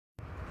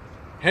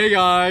Hey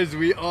guys,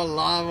 we are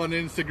live on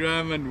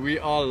Instagram and we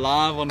are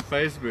live on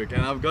Facebook,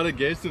 and I've got a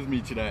guest with me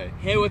today.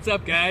 Hey, what's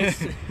up, guys?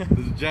 This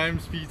is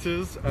James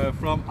Peters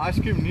from Ice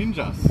Cream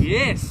Ninjas.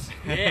 Yes.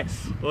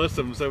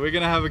 Awesome. So we're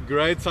gonna have a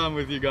great time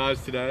with you guys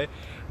today.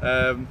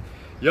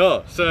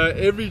 Yeah, so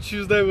every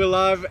Tuesday we're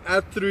live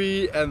at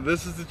 3, and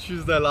this is the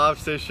Tuesday live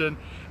session.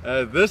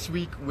 This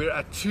week we're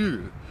at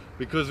 2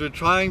 because we're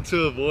trying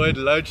to avoid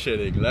load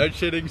shedding. Load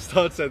shedding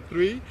starts at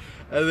 3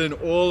 and then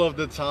all of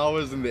the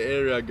towers in the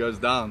area goes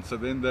down. So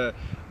then the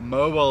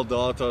mobile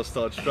data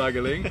starts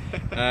struggling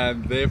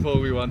and therefore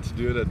we want to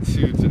do it at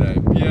 2 today.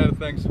 Pierre,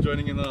 thanks for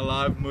joining in on the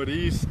live.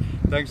 Maurice,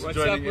 thanks for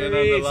joining in on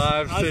the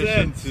live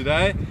session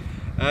today.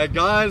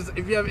 Guys,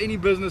 if you have any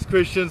business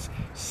questions,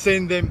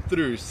 send them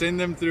through. Send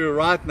them through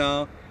right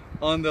now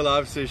on the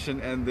live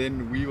session and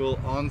then we will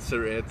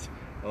answer it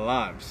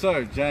live.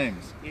 So,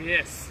 James.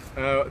 Yes.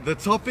 The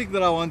topic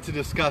that I want to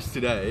discuss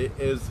today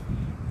is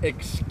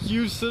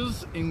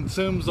excuses in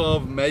terms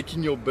of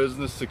making your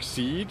business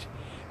succeed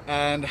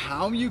and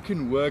how you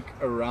can work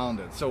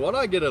around it. So what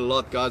I get a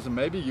lot, guys, and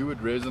maybe you would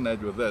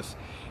resonate with this,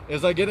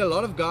 is I get a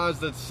lot of guys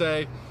that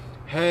say,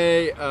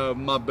 hey,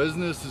 my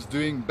business is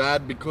doing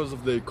bad because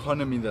of the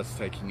economy that's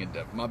taking a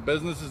dip. My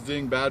business is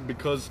doing bad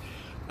because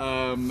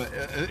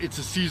it's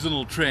a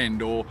seasonal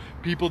trend, or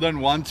people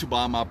don't want to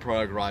buy my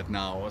product right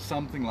now, or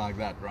something like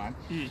that, right?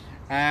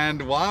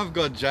 And why I've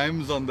got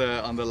James on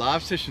the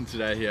live session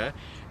today here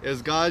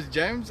is, guys,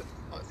 James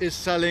is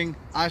selling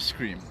ice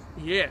cream.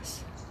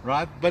 Yes.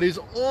 Right? But he's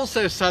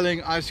also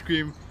selling ice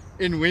cream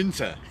in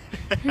winter.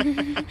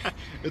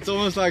 It's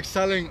almost like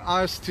selling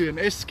ice to an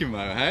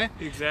Eskimo, hey?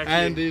 Exactly.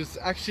 And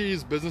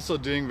his business are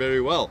doing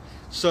very well.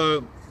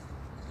 So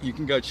you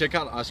can go check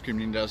out Ice Cream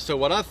Ninja. So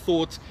what I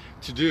thought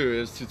to do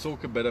is to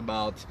talk a bit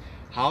about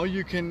how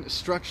you can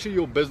structure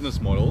your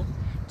business model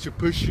to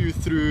push you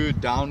through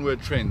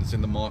downward trends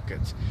in the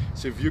market.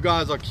 So if you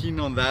guys are keen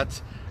on that,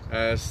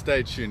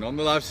 stay tuned. On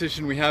the live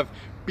session we have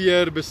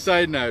Pierre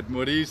beside now,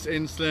 Maurice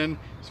Enslin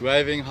is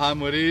waving. Hi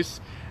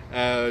Maurice.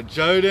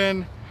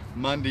 Joden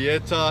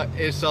Mandieta,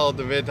 SL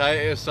Devet.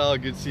 Hi SL,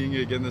 good seeing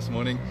you again this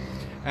morning.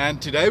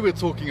 And today we're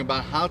talking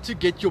about how to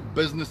get your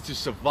business to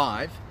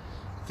survive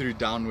through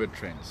downward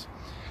trends.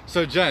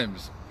 So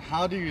James,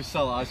 how do you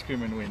sell ice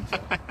cream in winter?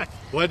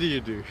 What do you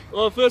do?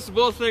 Well, first of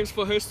all, thanks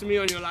for hosting me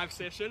on your live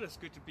session. It's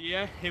good to be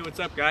here. Hey, what's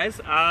up,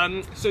 guys?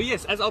 So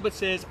yes, as Albert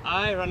says,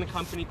 I run a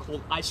company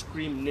called Ice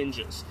Cream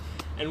Ninjas,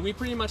 and we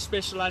pretty much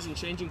specialize in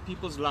changing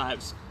people's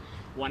lives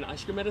one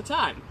ice cream at a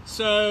time.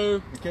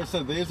 So okay,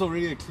 so there's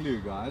already a clue,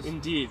 guys.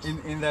 Indeed.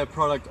 In their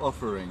product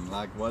offering,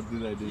 like what do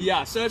they do?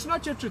 Yeah, so it's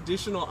not your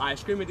traditional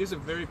ice cream. It is a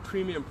very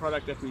premium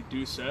product that we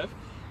do serve.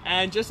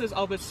 And just as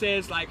Albert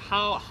says, like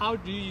how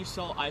do you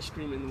sell ice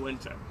cream in the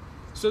winter?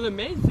 So the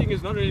main thing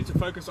is not really to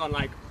focus on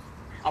like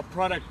a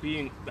product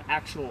being the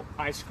actual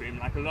ice cream.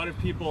 Like a lot of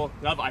people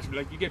love ice cream.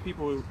 Like you get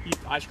people who eat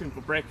ice cream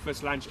for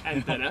breakfast, lunch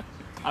and dinner.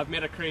 I've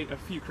met a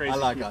few crazy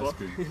people. I like ice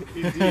cream.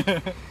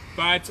 Indeed.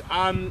 But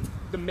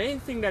the main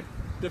thing that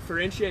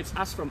differentiates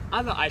us from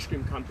other ice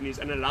cream companies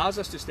and allows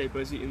us to stay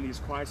busy in these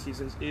quiet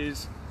seasons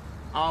is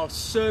our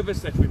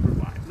service that we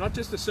provide. Not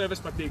just the service,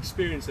 but the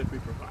experience that we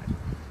provide.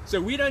 So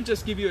we don't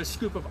just give you a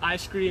scoop of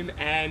ice cream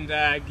and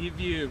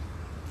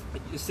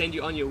send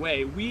you on your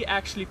way. We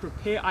actually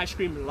prepare ice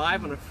cream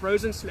live on a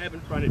frozen slab in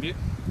front of you.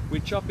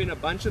 We chop in a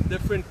bunch of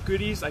different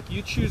goodies, like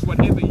you choose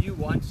whatever you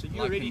want. So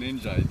you like already a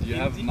ninja. You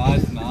have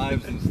nice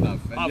knives and stuff,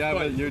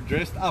 and you're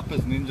dressed up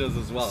as ninjas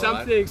as well.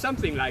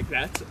 Something like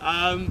that.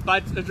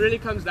 But it really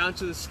comes down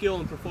to the skill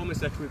and performance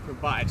that we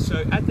provide.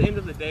 So at the end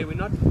of the day, we're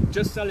not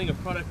just selling a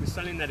product; we're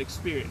selling that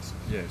experience.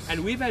 Yes.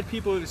 And we've had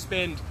people who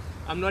spend,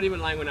 I'm not even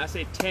lying when I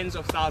say tens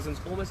of thousands,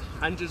 almost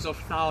hundreds of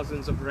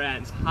thousands of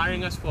rands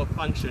hiring us for a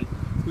function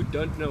who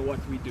don't know what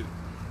we do.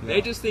 Yeah.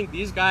 They just think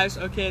these guys,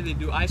 okay, they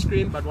do ice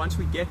cream, but once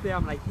we get there,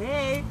 I'm like,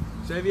 hey,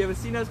 so have you ever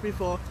seen us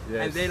before?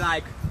 Yes. And they're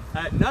like,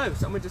 no,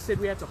 someone just said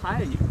we had to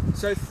hire you.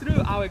 So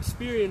through our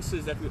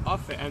experiences that we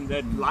offer and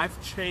that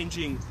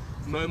life-changing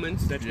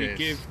moments that we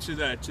give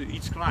to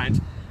each client,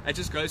 it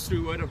just goes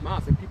through word of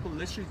mouth, and people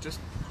literally just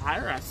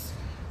hire us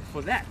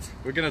for that.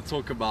 We're going to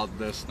talk about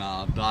this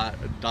now,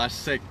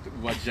 dissect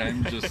what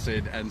James just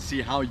said and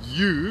see how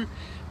you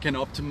can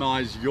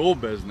optimize your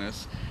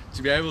business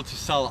to be able to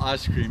sell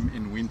ice cream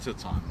in winter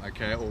time,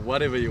 okay, or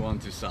whatever you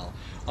want to sell.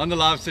 On the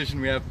live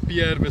session we have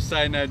Pierre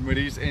Besynad,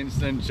 Maurice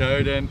Enslin,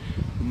 Joden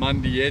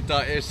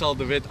Mandieta, SL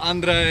Devet,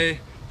 Andre.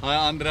 Hi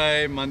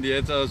Andre.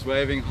 Mandieta is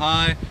waving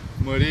hi.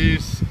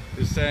 Maurice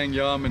is saying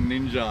yeah, I'm a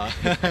ninja.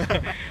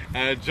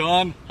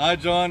 John, hi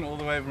John, all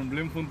the way from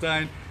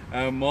Bloemfontein.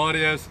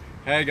 Marius,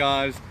 hey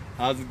guys,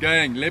 how's it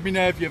going? Let me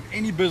know if you have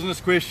any business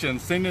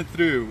questions. Send it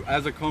through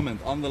as a comment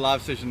on the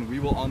live session. We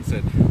will answer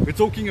it. We're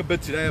talking a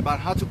bit today about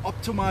how to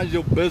optimize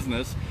your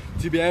business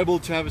to be able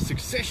to have a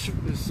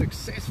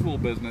successful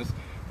business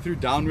through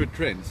downward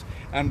trends.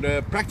 And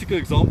a practical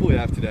example we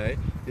have today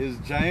is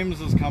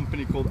James's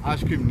company called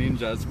Ice Cream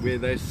Ninjas, where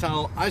they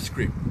sell ice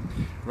cream,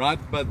 right?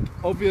 But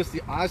obviously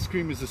ice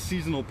cream is a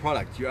seasonal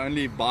product. You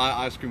only buy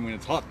ice cream when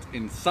it's hot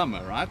in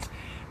summer, right?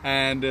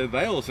 and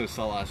they also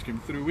sell ice cream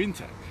through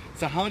Winter.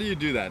 So how do you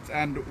do that?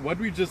 And what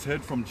we just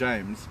heard from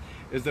James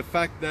is the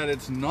fact that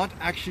it's not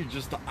actually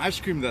just the ice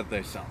cream that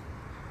they sell.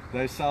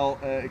 They sell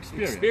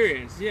experience.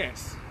 Experience,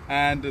 yes.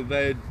 And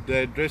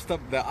they're dressed up,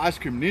 they're ice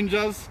cream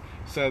ninjas.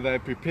 So they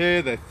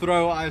prepare, they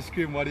throw ice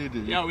cream. What do you do?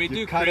 Yeah, we you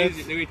do cut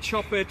crazy. it. We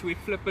chop it, we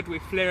flip it, we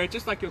flare it,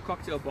 just like your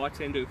cocktail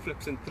bartender who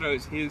flips and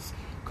throws his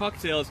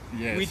cocktails.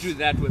 Yes. We do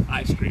that with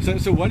ice cream.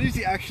 So what is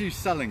he actually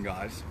selling,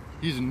 guys?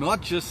 He's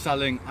not just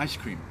selling ice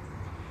cream.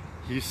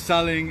 He's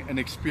selling an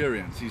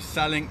experience. He's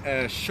selling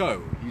a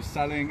show. He's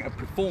selling a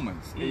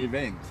performance, an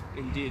event.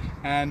 Indeed.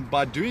 And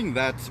by doing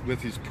that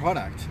with his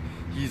product,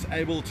 he's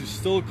able to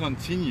still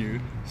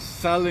continue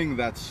selling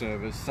that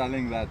service,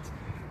 selling that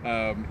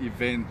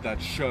event,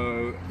 that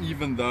show,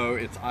 even though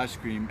it's ice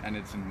cream and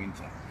it's in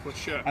winter. For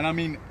sure. And I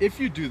mean, if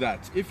you do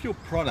that, if your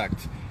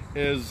product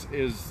is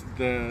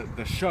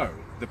the show,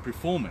 the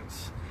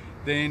performance,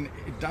 then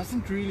it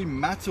doesn't really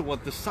matter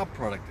what the sub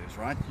product is,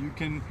 right? You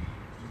can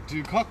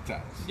do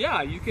cocktails.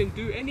 Yeah, you can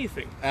do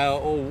anything.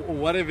 Or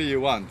whatever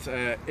you want.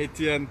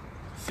 Etienne,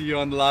 see you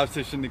on the live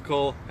session.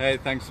 Nicole, hey,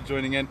 thanks for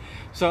joining in.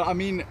 So I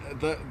mean,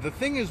 the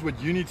thing is,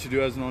 what you need to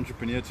do as an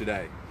entrepreneur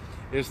today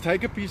is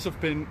take a piece of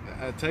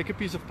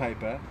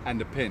paper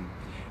and a pen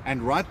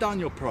and write down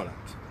your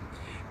product.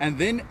 And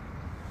then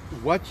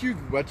what you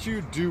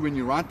do when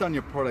you write down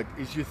your product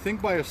is you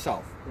think by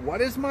yourself, what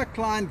is my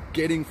client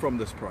getting from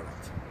this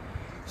product?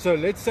 So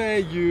let's say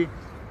you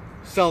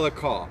sell a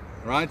car,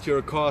 right? You're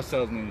a car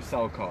salesman, you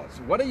sell cars.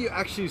 What are you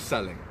actually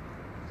selling?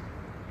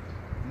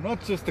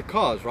 Not just the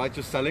cars, right?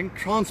 You're selling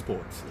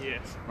transport.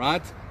 Yes.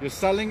 Right? You're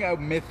selling a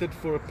method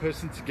for a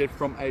person to get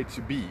from A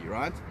to B,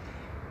 right?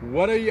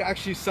 What are you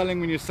actually selling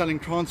when you're selling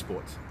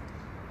transport?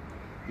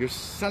 You're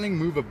selling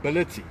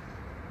movability,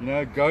 you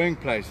know, going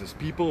places,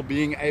 people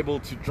being able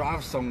to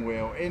drive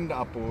somewhere or end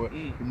up or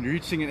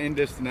reaching an end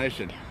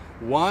destination.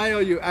 Why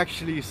are you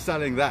actually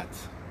selling that?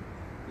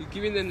 You're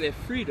giving them their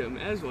freedom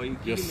as well.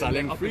 You're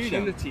selling them their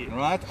opportunity. freedom,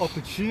 right?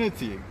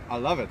 Opportunity. I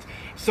love it.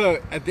 So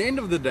at the end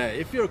of the day,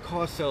 if you're a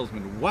car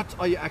salesman, what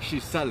are you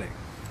actually selling?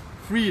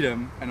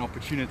 Freedom and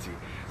opportunity.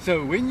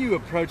 So when you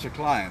approach a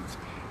client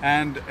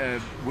and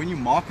when you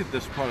market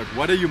this product,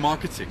 what are you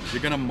marketing?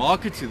 You're going to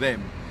market to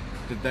them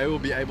that they will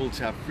be able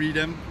to have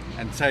freedom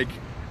and take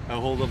a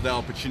hold of their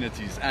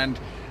opportunities. And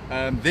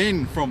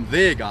then from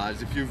there,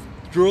 guys, if you've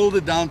drilled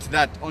it down to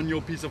that on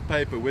your piece of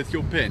paper with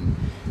your pen,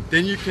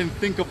 then you can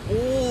think of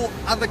all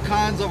other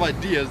kinds of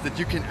ideas that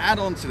you can add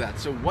on to that.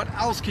 So what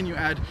else can you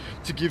add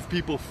to give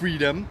people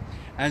freedom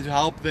and to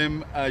help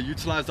them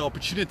utilize the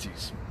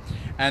opportunities?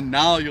 And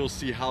now you'll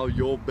see how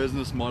your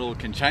business model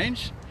can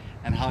change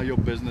and how your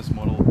business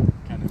model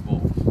can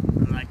evolve.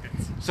 I like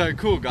it. So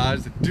cool,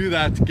 guys. Do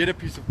that. Get a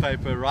piece of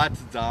paper, write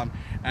it down.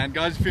 And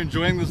guys, if you're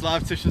enjoying this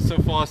live session so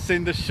far,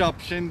 send a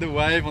shop, send a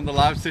wave on the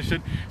live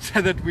session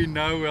so that we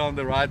know we're on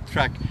the right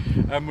track.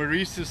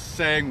 Maurice is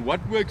saying,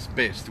 what works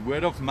best,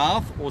 word of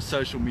mouth or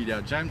social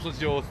media? James,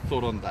 what's your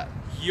thought on that?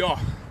 Yeah,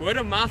 word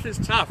of mouth is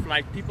tough.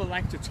 Like, people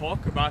like to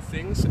talk about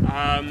things,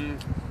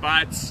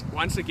 but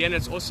once again,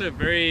 it's also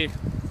very,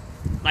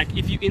 like,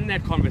 if you're in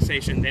that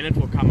conversation, then it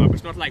will come up.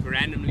 It's not like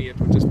randomly it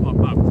will just pop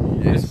up.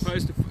 Yes. As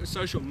opposed to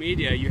social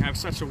media, you have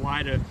such a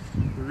wider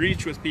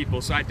reach with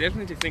people. So I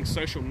definitely think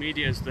social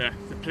media is the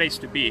place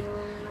to be.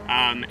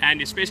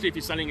 And especially if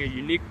you're selling a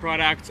unique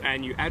product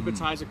and you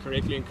advertise it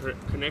correctly and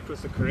connect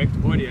with the correct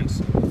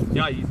audience,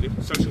 yeah,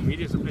 social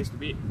media is the place to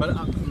be. But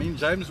I mean,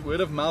 James,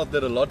 word of mouth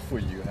did a lot for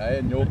you, hey,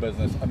 in your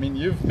business. I mean,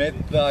 you've met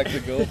like the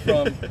girl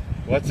from,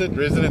 what's it,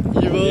 Resident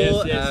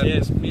Evil?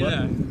 Yes,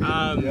 Mila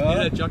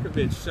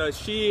Djokovic. So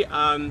she,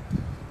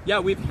 yeah,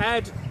 we've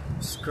had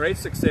great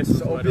success with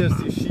So word of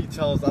obviously mouth. she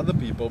tells other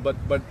people,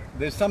 but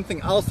there's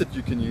something else that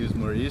you can use,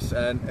 Maurice,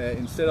 and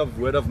instead of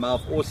word of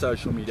mouth or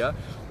social media,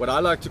 what I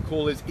like to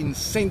call is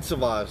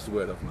incentivized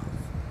word of mouth,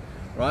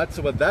 right?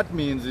 So what that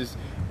means is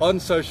on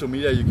social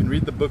media, you can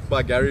read the book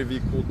by Gary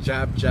Vee called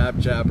Jab, Jab,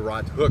 Jab,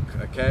 Right Hook,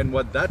 okay? And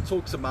what that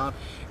talks about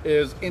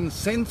is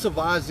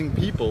incentivizing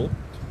people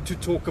to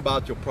talk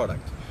about your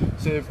product.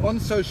 So if on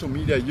social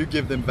media you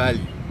give them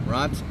value,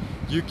 right?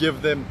 You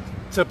give them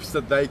tips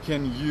that they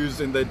can use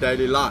in their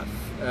daily life.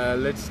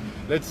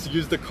 Let's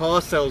use the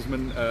car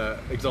salesman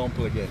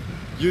example again.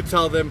 You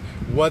tell them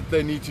what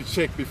they need to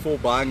check before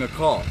buying a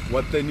car,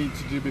 what they need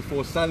to do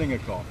before selling a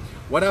car.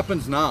 What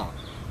happens now?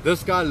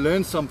 This guy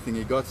learned something,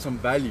 he got some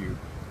value.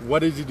 What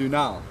does he do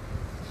now?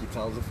 He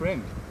tells a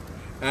friend.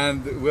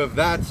 And with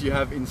that, you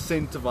have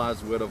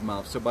incentivized word of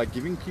mouth. So by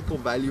giving people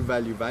value,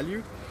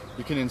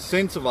 you can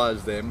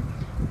incentivize them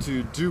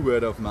to do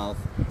word of mouth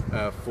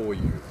for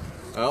you.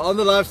 On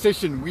the live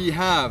session, we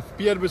have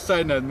Pierre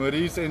Besaidner,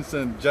 Maurice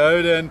Ensign,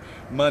 Jordan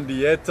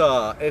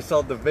Mandieta,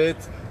 Esal de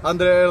Vet,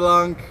 Andre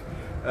Erlang,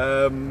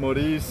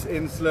 Maurice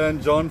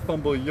Enslen, John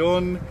van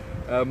Bouillon,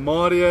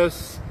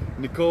 Marius,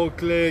 Nicole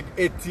Clegg,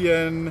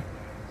 Etienne,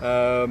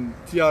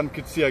 Tian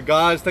Kutsia.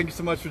 Guys, thank you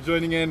so much for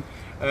joining in.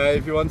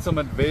 If you want some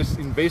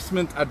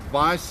investment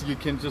advice, you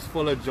can just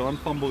follow John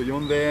van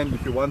Bouillon there, and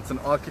if you want an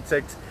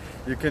architect,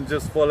 You can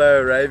just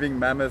follow Raving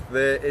Mammoth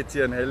there,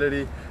 Etienne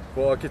Hillary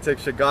for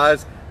architecture.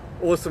 Guys,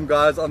 awesome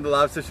guys on the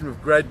live session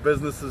with great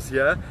businesses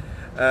here.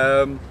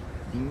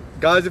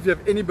 Guys, if you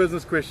have any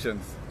business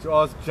questions to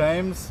ask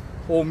James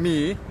or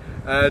me,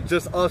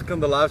 just ask on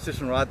the live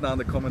session right now in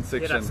the comment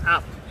section. Hit us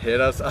up.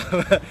 Hit us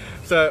up.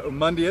 So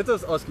Mandieta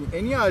is asking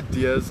any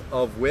ideas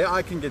of where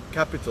I can get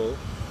capital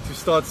to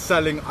start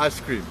selling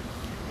ice cream.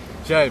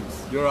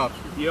 James, you're up.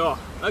 Yeah,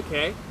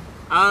 okay.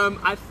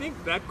 I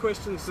think that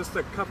question is just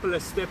a couple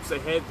of steps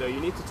ahead though. You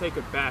need to take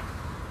it back,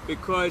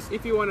 because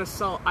if you want to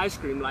sell ice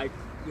cream, like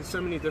there's so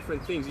many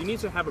different things, you need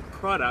to have a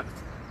product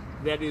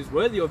that is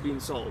worthy of being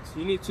sold.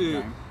 You need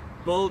to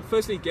build,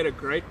 firstly get a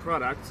great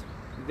product,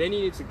 then you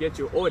need to get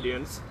your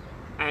audience,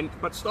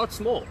 but start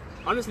small.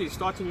 Honestly,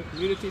 start in your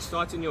community,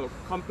 start in your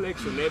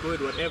complex, your neighborhood,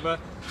 whatever,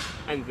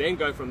 and then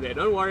go from there.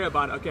 Don't worry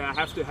about, okay, I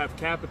have to have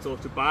capital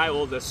to buy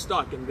all this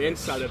stock and then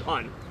sell it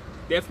on.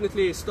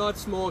 Definitely start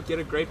small, get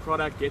a great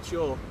product, get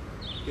your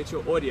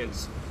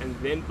audience, and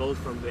then build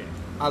from there.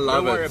 I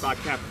love it. Don't worry about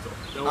capital.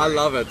 I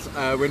love it.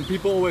 When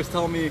people always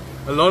tell me,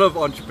 a lot of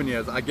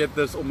entrepreneurs, I get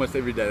this almost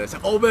every day. They say,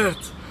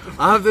 Albert,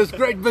 I have this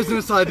great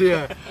business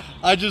idea.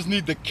 I just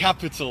need the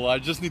capital. I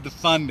just need the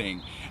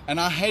funding. And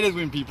I hate it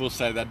when people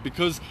say that,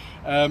 because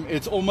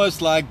it's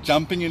almost like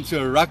jumping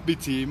into a rugby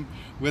team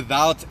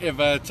without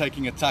ever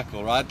taking a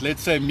tackle, right?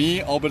 Let's say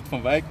me, Albert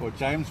van Wyk, or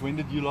James, when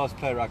did you last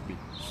play rugby?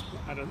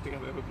 I don't think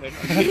I've ever played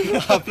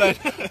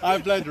rugby. I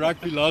played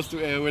rugby last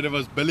when it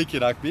was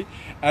billetjie rugby.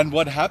 And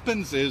what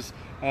happens is,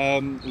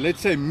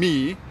 let's say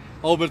me,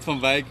 Albert van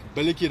Wyk,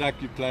 billetjie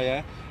rugby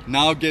player,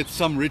 now get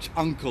some rich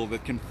uncle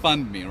that can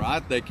fund me,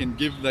 right? They can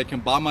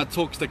buy my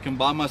talks, they can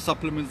buy my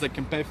supplements, they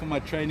can pay for my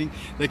training,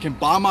 they can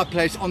buy my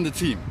place on the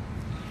team.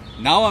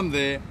 Now I'm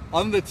there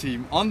on the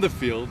team, on the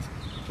field,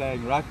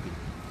 playing rugby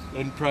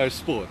in pro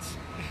sports.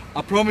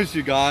 I promise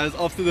you guys,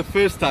 after the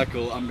first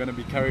tackle, I'm going to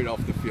be carried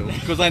off the field,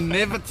 because I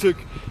never took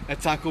a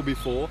tackle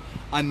before.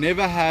 I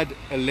never had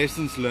a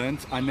lessons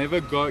learned. I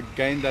never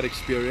gained that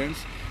experience.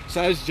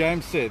 So as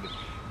James said,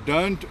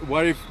 don't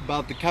worry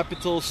about the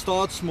capital.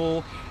 Start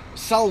small.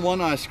 Sell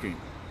one ice cream,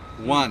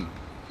 one,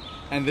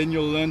 and then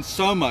you'll learn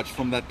so much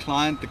from that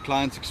client, the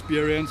client's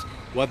experience,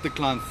 what the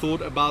client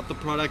thought about the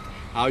product,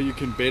 how you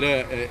can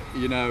better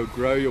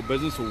grow your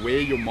business, or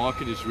where your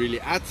market is really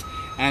at.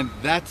 And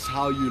that's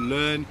how you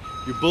learn.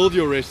 You build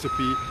your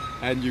recipe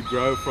and you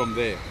grow from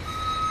there.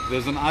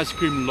 There's an ice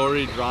cream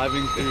lorry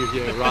driving through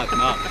here right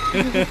now.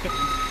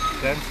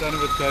 James, stand a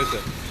bit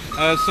closer.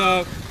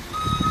 So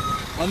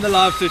on the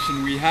live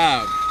session we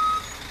have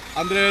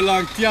Andre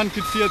Lang, Tian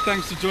Kutsia,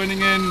 thanks for joining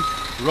in.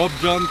 Rob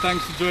John,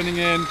 thanks for joining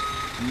in.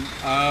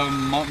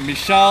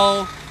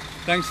 Michelle,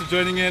 thanks for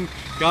joining in.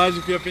 Guys,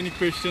 if you have any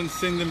questions,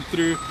 send them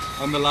through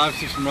on the live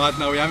session right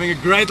now. We're having a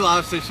great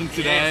live session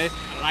today. Yes,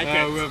 I like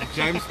it. We have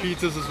James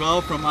Peters as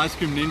well from Ice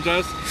Cream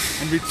Ninjas.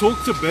 And we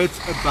talked a bit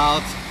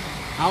about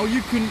how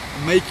you can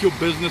make your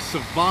business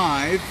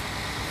survive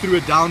through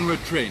a downward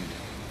trend.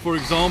 For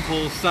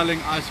example,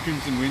 selling ice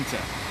creams in winter.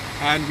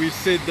 And we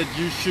said that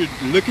you should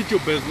look at your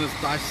business,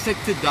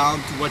 dissect it down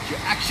to what you're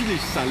actually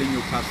selling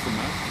your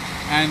customer,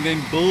 and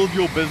then build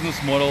your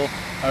business model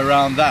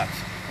around that.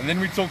 And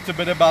then we talked a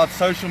bit about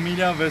social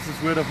media versus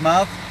word of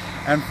mouth.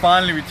 And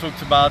finally, we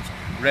talked about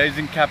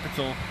raising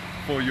capital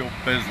for your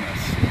business.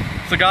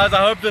 So guys,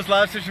 I hope this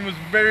live session was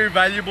very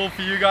valuable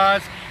for you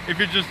guys. If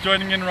you're just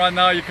joining in right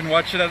now, you can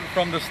watch it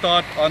from the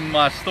start on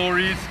my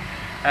stories.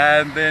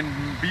 And then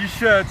be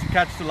sure to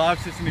catch the live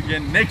session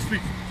again next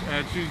week,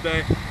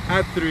 Tuesday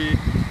at 3,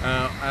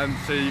 and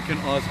so you can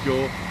ask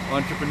your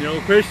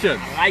entrepreneurial questions.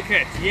 I like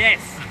it, yes.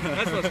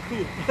 That was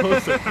cool.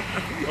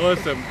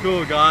 Awesome,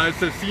 cool guys.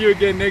 So see you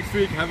again next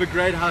week. Have a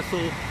great hustle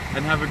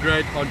and have a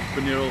great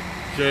entrepreneurial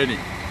journey.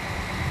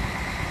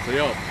 So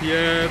yeah,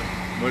 Pierre,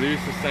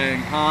 Maurice is saying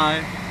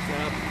hi.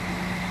 What's up?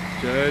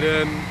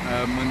 Jordan,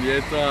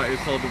 Mandieta,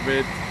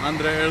 Isalbert,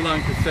 Andre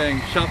Erlang is saying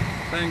shop.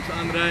 Thanks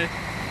Andre.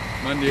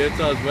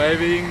 Mandieta is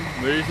waving.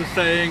 Maurice is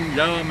saying,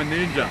 yo, I'm a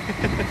ninja.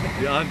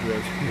 Die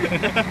antwoord.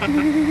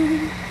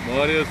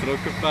 Marius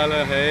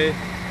Rockefeller, hey.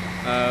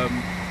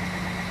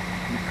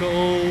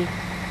 Nicole,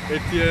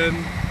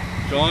 Etienne,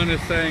 John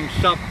is saying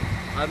shop.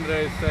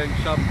 Andre is saying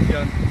shop.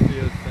 Tian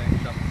is saying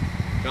shop.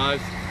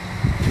 Guys,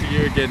 see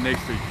you again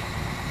next week.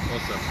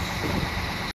 Awesome.